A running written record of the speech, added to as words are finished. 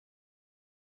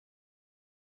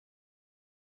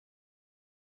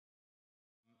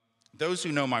Those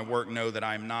who know my work know that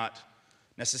I'm not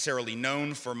necessarily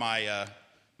known for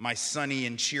my sunny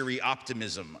and cheery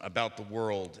optimism about the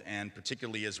world, and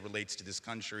particularly as relates to this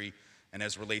country and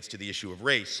as relates to the issue of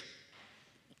race.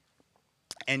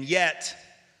 And yet,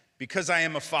 because I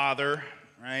am a father,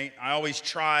 right, I always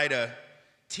try to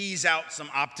tease out some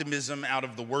optimism out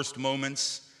of the worst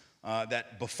moments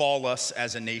that befall us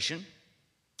as a nation.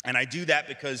 And I do that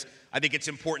because I think it's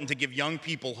important to give young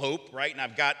people hope, right? And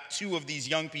I've got 2 of these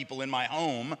young people in my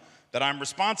home that I'm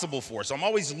responsible for. So I'm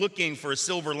always looking for a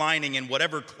silver lining in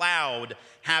whatever cloud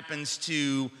happens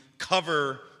to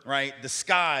cover, right, the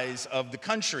skies of the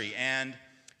country. And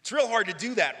it's real hard to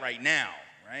do that right now,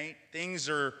 right? Things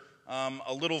are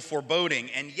a little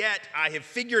foreboding. And yet I have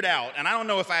figured out, and I don't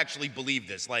know if I actually believe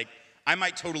this, like, I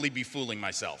might totally be fooling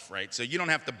myself, right? So you don't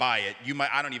have to buy it.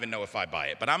 I don't even know if I buy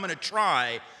it. But I'm going to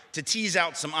try to tease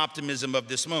out some optimism of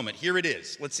this moment. Here it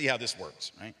is. Let's see how this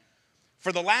works, right?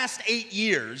 For the last 8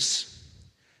 years,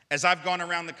 as I've gone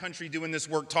around the country doing this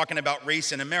work, talking about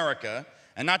race in America,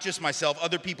 and not just myself,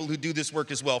 other people who do this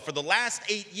work as well, for the last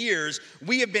 8 years,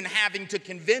 we have been having to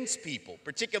convince people,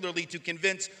 particularly to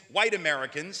convince white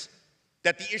Americans,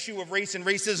 that the issue of race and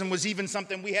racism was even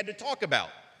something we had to talk about.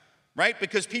 Right?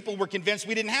 Because people were convinced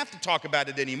we didn't have to talk about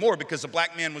it anymore because a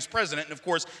black man was president. And of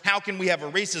course, how can we have a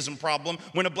racism problem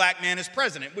when a black man is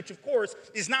president? Which of course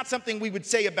is not something we would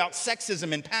say about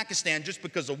sexism in Pakistan just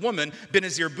because a woman,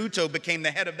 Benazir Bhutto, became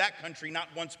the head of that country not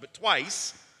once but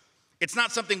twice. It's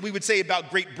not something we would say about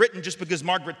Great Britain just because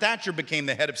Margaret Thatcher became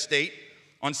the head of state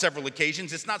on several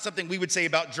occasions. It's not something we would say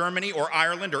about Germany or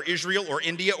Ireland or Israel or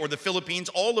India or the Philippines,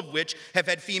 all of which have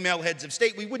had female heads of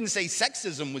state. We wouldn't say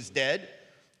sexism was dead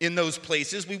in those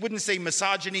places. We wouldn't say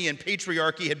misogyny and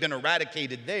patriarchy had been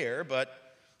eradicated there,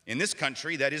 but in this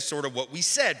country, that is sort of what we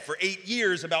said for 8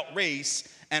 years about race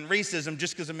and racism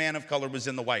just because a man of color was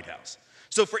in the White House.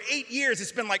 So for 8 years,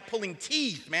 it's been like pulling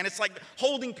teeth, man. It's like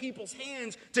holding people's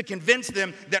hands to convince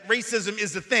them that racism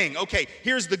is the thing. Okay,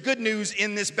 here's the good news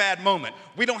in this bad moment.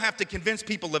 We don't have to convince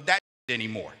people of that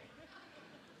anymore,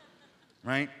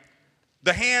 right?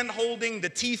 The hand holding, the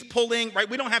teeth pulling, right?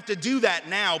 We don't have to do that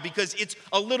now because it's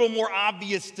a little more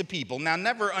obvious to people. Now,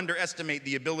 never underestimate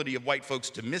the ability of white folks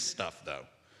to miss stuff, though,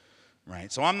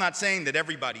 right? So I'm not saying that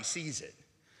everybody sees it.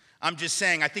 I'm just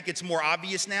saying I think it's more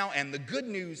obvious now. And the good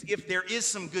news, if there is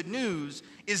some good news,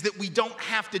 is that we don't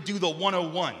have to do the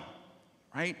 101,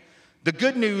 right? The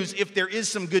good news, if there is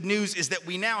some good news, is that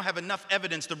we now have enough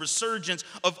evidence, the resurgence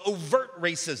of overt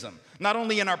racism, not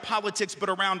only in our politics but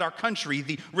around our country,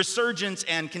 the resurgence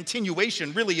and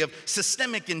continuation, really, of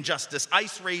systemic injustice,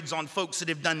 ICE raids on folks that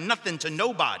have done nothing to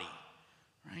nobody,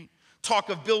 right? Talk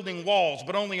of building walls,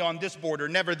 but only on this border,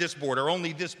 never this border,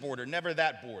 only this border, never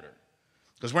that border.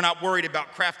 Because we're not worried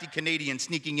about crafty Canadians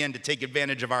sneaking in to take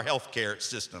advantage of our health care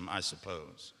system, I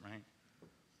suppose, right?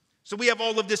 So we have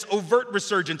all of this overt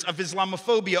resurgence of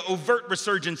Islamophobia, overt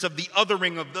resurgence of the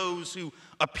othering of those who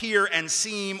appear and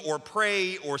seem or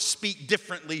pray or speak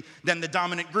differently than the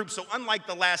dominant group. So unlike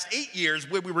the last 8 years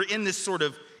where we were in this sort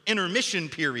of intermission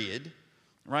period,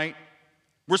 right,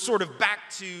 we're sort of back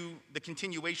to the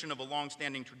continuation of a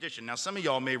long-standing tradition. Now, some of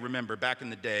y'all may remember back in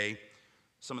the day,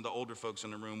 some of the older folks in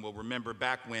the room will remember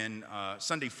back when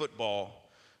Sunday football,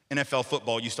 NFL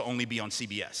football, used to only be on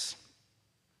CBS.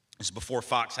 This is before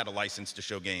Fox had a license to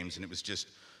show games, and it was just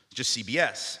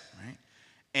CBS, right?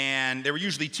 And there were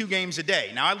usually 2 games a day.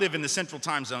 Now, I live in the Central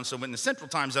Time Zone, so in the Central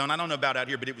Time Zone, I don't know about out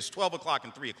here, but it was 12 o'clock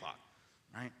and 3 o'clock,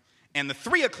 right? And the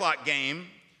 3 o'clock game,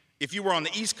 if you were on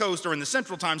the East Coast or in the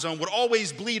Central Time Zone, would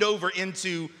always bleed over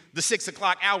into the 6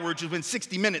 o'clock hour, which is when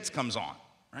 60 Minutes comes on,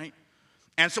 right?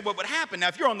 And so what would happen, now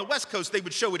if you're on the West Coast, they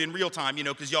would show it in real time, you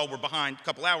know, because y'all were behind a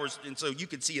couple hours, and so you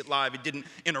could see it live. It didn't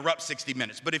interrupt 60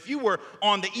 Minutes. But if you were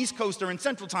on the East Coast or in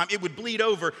Central Time, it would bleed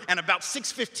over, and about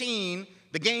 6:15,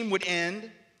 the game would end,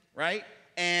 right?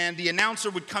 And the announcer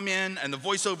would come in, and the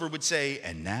voiceover would say,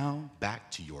 "And now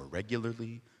back to your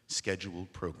regularly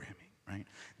scheduled programming." Right?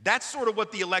 That's sort of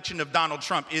what the election of Donald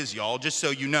Trump is, y'all, just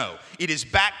so you know. It is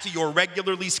back to your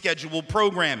regularly scheduled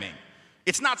programming.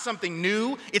 It's not something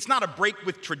new. It's not a break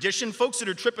with tradition. Folks that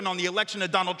are tripping on the election of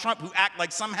Donald Trump who act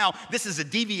like somehow this is a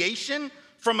deviation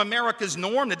from America's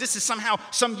norm, that this is somehow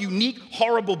some unique,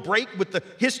 horrible break with the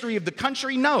history of the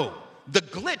country. No. The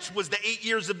glitch was the 8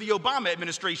 years of the Obama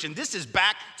administration. This is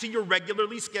back to your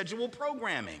regularly scheduled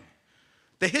programming.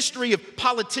 The history of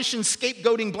politicians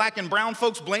scapegoating black and brown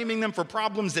folks, blaming them for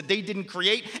problems that they didn't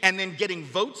create, and then getting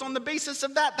votes on the basis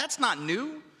of that, that's not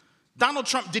new. Donald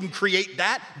Trump didn't create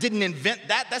that, didn't invent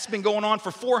that. That's been going on for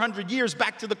 400 years,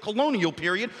 back to the colonial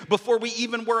period, before we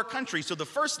even were a country. So the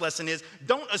first lesson is,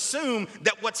 don't assume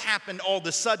that what's happened all of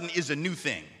a sudden is a new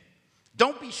thing.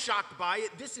 Don't be shocked by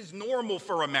it. This is normal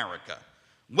for America.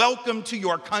 Welcome to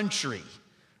your country,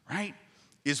 right?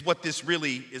 Is what this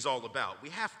really is all about. We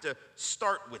have to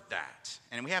start with that,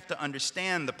 and we have to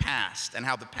understand the past and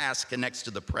how the past connects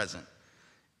to the present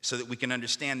so that we can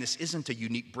understand this isn't a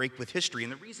unique break with history.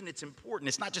 And the reason it's important,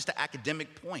 it's not just an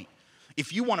academic point.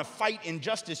 If you want to fight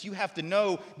injustice, you have to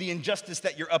know the injustice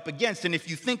that you're up against. And if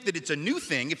you think that it's a new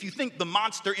thing, if you think the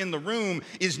monster in the room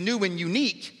is new and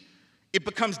unique, it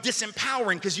becomes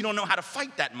disempowering because you don't know how to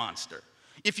fight that monster.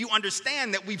 If you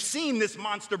understand that we've seen this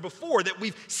monster before, that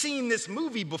we've seen this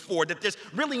movie before, that there's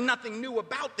really nothing new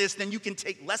about this, then you can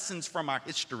take lessons from our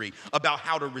history about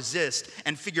how to resist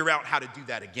and figure out how to do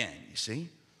that again, you see?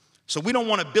 So we don't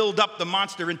want to build up the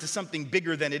monster into something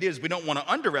bigger than it is. We don't want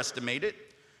to underestimate it.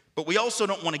 But we also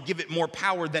don't want to give it more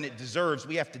power than it deserves.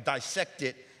 We have to dissect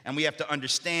it, and we have to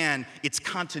understand its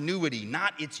continuity,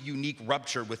 not its unique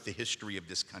rupture with the history of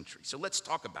this country. So let's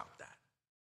talk about that.